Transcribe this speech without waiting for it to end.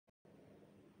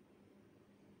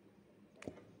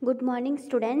Good morning,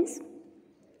 students.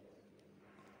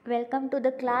 Welcome to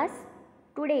the class.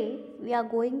 Today we are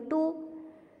going to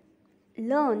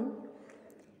learn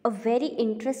a very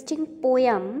interesting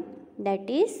poem, that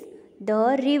is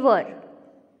The River.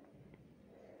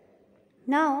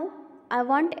 Now I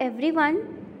want everyone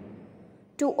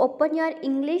to open your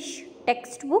English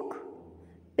textbook,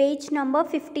 page number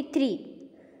 53.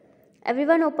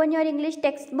 Everyone open your English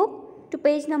textbook to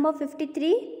page number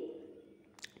 53.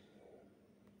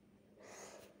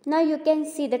 Now you can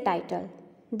see the title,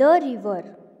 The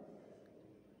River.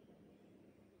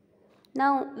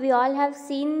 Now we all have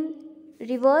seen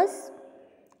rivers.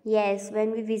 Yes,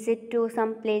 when we visit to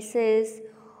some places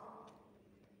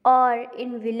or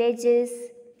in villages,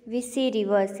 we see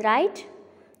rivers, right?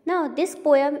 Now this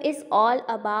poem is all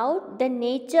about the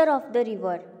nature of the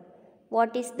river.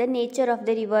 What is the nature of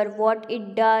the river? What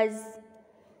it does?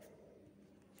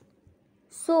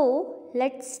 So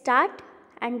let's start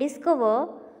and discover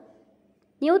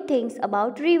new things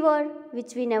about river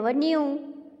which we never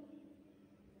knew.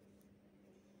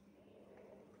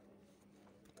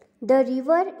 The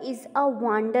river is a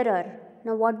wanderer.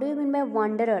 Now what do you mean by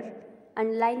wanderer?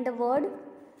 Underline the word.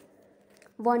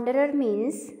 Wanderer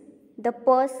means the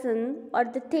person or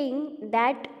the thing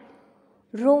that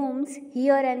roams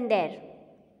here and there.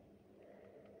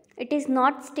 It is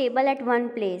not stable at one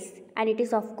place, and it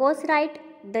is of course right.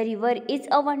 The river is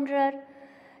a wanderer.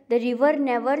 The river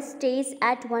never stays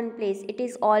at one place. It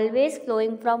is always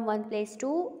flowing from one place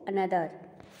to another.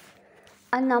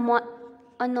 A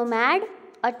nomad,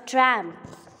 a tramp.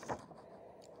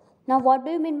 Now what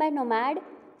do you mean by nomad?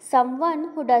 Someone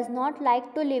who does not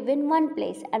like to live in one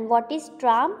place. And what is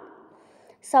tramp?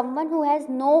 Someone who has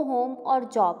no home or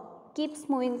job, keeps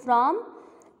moving from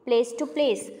place to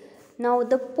place. Now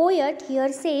the poet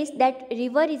here says that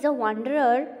river is a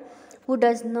wanderer who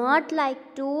does not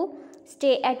like to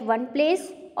stay at one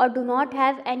place or do not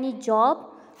have any job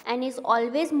and is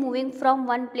always moving from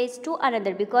one place to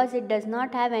another because it does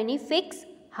not have any fixed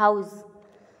house.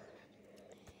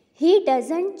 He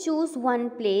doesn't choose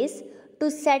one place to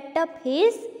set up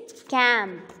his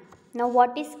camp. Now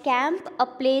what is camp? A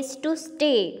place to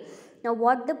stay. Now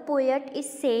what the poet is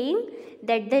saying,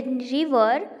 that the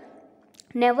river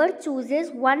never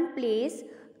chooses one place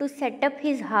to set up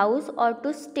his house or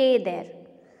to stay there.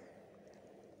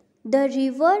 The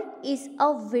river is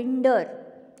a winder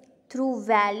through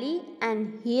valley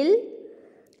and hill.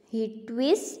 He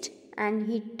twists and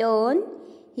he turns.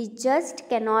 He just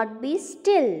cannot be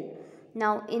still.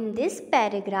 Now in this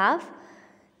paragraph,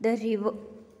 the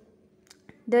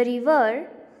river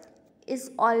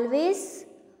is always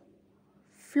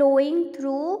flowing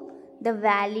through the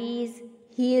valleys,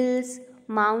 hills,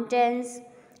 mountains,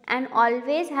 and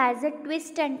always has a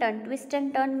twist and turn. Twist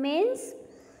and turn means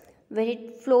when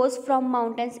it flows from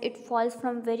mountains, it falls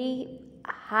from very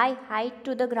high height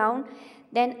to the ground.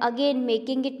 Then again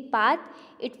making it path,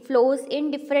 it flows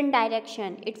in different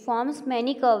direction. It forms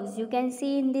many curves. You can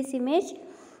see in this image,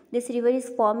 this river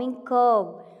is forming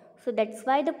curve. So that's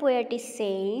why the poet is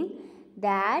saying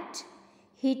that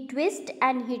he twists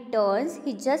and he turns.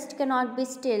 He just cannot be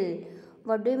still.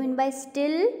 What do you mean by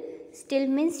still? Still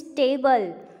means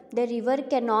stable. The river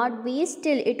cannot be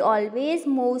still. It always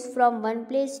moves from one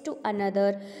place to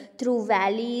another through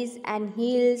valleys and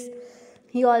hills.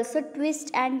 He also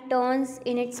twists and turns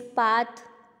in its path,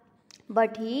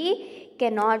 but he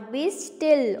cannot be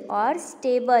still or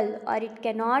stable, or it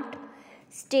cannot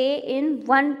stay in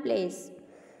one place.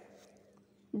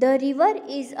 The river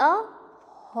is a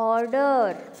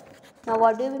hoarder. Now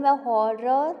what do you mean by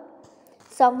hoarder?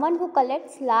 Someone who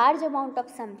collects large amount of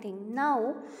something.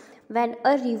 Now when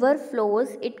a river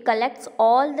flows, it collects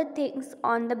all the things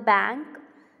on the bank,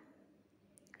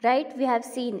 right? We have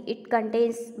seen it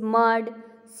contains mud,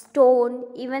 stone,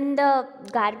 even the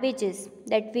garbages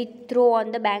that we throw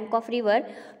on the bank of river.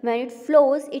 When it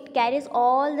flows, it carries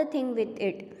all the thing with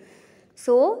it.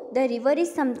 So the river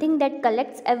is something that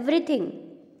collects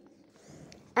everything,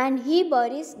 and he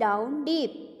buries down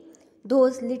deep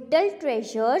those little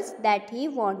treasures that he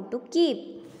want to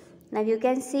keep. Now you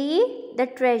can see the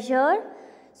treasure.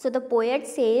 So the poet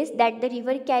says that the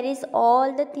river carries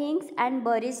all the things and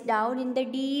buries down in the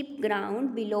deep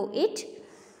ground below it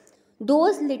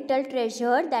those little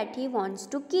treasure that he wants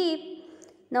to keep.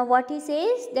 Now what he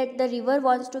says, that the river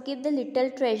wants to keep the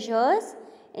little treasures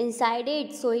inside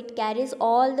it. So it carries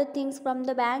all the things from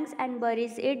the banks and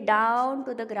buries it down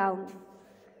to the ground.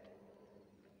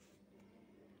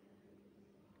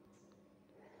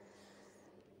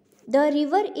 The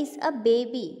river is a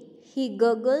baby. He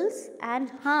gurgles and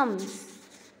hums.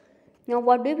 Now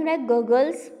what do you mean by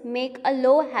gurgles? Make a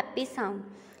low happy sound.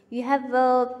 You have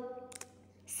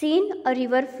seen a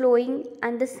river flowing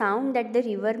and the sound that the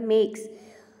river makes.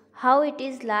 How it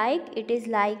is like? It is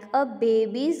like a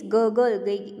baby's gurgle.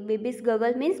 Baby's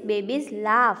gurgle means baby's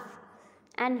laugh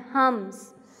and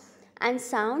hums and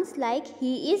sounds like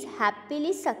he is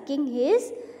happily sucking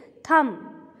his thumb.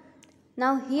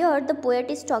 Now here the poet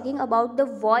is talking about the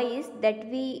voice that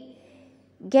we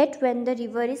get when the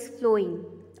river is flowing,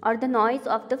 or the noise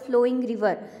of the flowing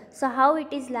river. So how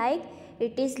it is like?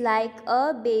 It is like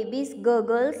a baby's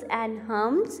gurgles and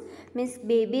hums, means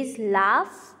baby's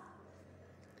laugh.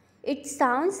 It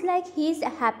sounds like he is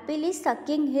happily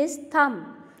sucking his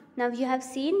thumb. Now you have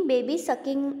seen baby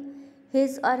sucking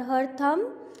his or her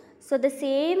thumb. So the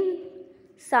same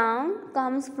sound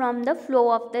comes from the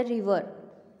flow of the river.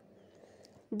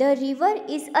 The river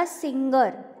is a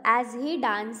singer. As he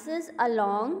dances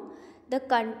along, the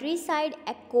countryside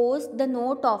echoes the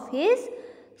note of his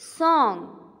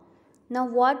song. Now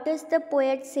what does the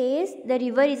poet says? The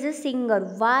river is a singer.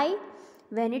 Why?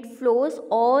 When it flows,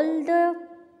 all the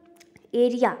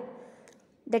area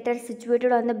that are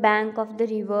situated on the bank of the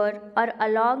river or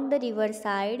along the river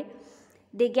side,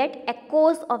 they get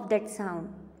echoes of that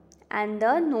sound and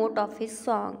the note of his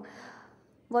song.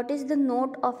 What is the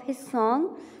note of his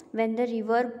song? When the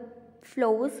river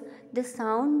flows, the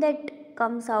sound that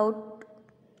comes out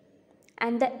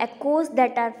and the echoes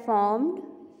that are formed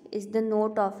is the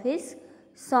note of his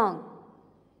song.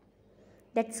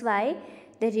 That's why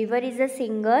the river is a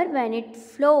singer. When it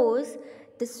flows,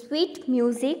 the sweet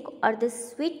music or the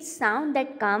sweet sound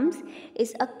that comes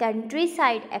is a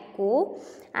countryside echo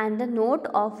and the note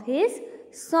of his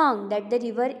song that the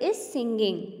river is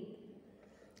singing.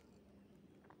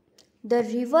 The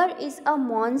river is a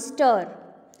monster,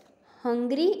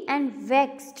 hungry and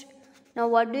vexed. Now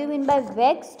what do you mean by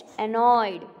vexed?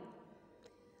 Annoyed.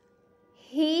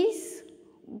 He's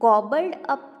gobbled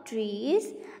up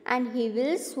trees and he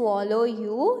will swallow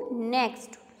you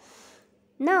next.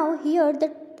 Now here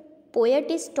the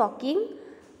poet is talking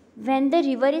when the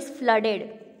river is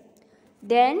flooded.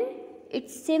 Then it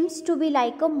seems to be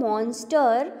like a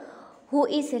monster who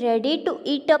is ready to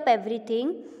eat up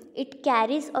everything. It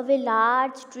carries away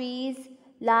large trees,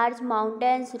 large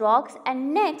mountains, rocks,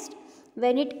 and next,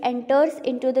 when it enters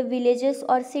into the villages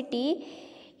or city,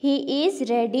 he is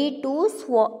ready to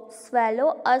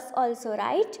swallow us also,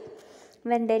 right?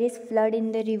 When there is flood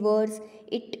in the rivers,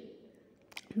 it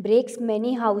breaks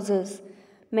many houses,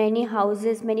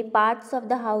 many parts of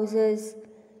the houses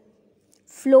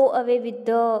flow away with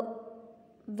the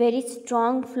very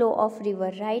strong flow of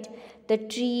river, right? The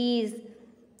trees,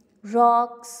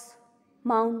 rocks,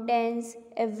 mountains,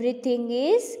 everything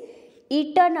is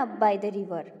eaten up by the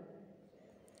river.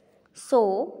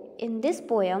 So in this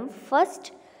poem,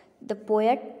 first the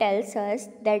poet tells us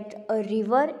that a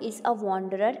river is a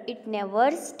wanderer. It never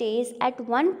stays at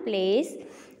one place.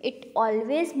 It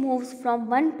always moves from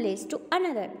one place to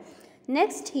another.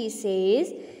 Next he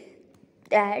says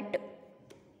that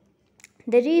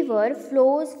the river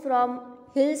flows from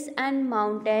hills and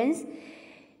mountains.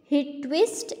 He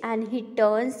twists and he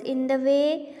turns in the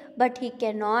way, but he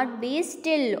cannot be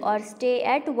still or stay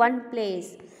at one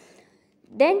place.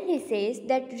 Then he says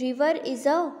that river is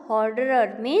a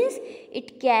hoarder, means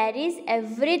it carries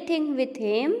everything with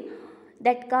him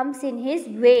that comes in his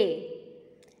way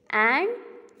and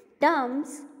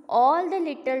dumps all the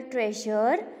little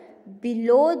treasure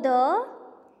below the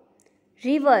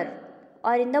river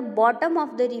or in the bottom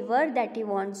of the river that he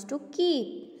wants to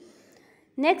keep.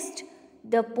 Next,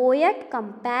 the poet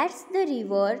compares the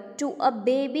river to a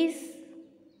baby's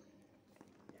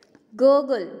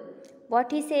gurgle. What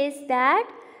he says that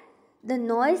the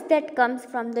noise that comes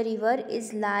from the river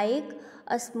is like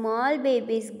a small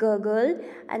baby's gurgle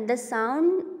and the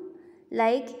sound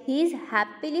like he is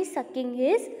happily sucking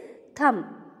his thumb.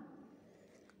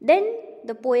 Then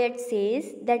the poet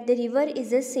says that the river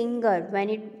is a singer. When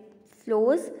it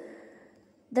flows,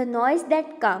 the noise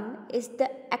that comes is the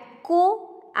echo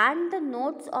and the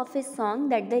notes of his song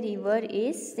that the river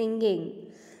is singing.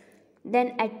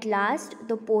 Then at last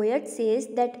the poet says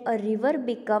that a river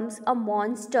becomes a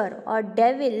monster or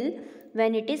devil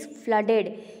when it is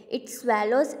flooded. It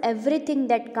swallows everything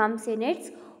that comes in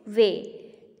its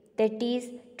way. That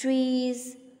is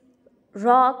trees,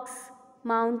 rocks,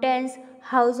 mountains,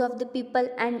 house of the people,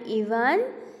 and even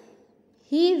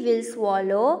he will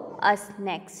swallow us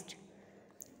next.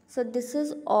 So this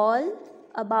is all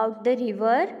about the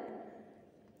river.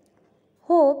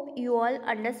 Hope you all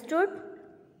understood.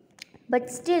 But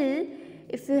still,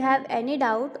 if you have any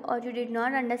doubt or you did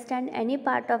not understand any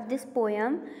part of this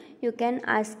poem, you can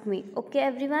ask me. Okay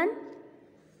everyone?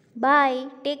 Bye.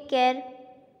 Take care.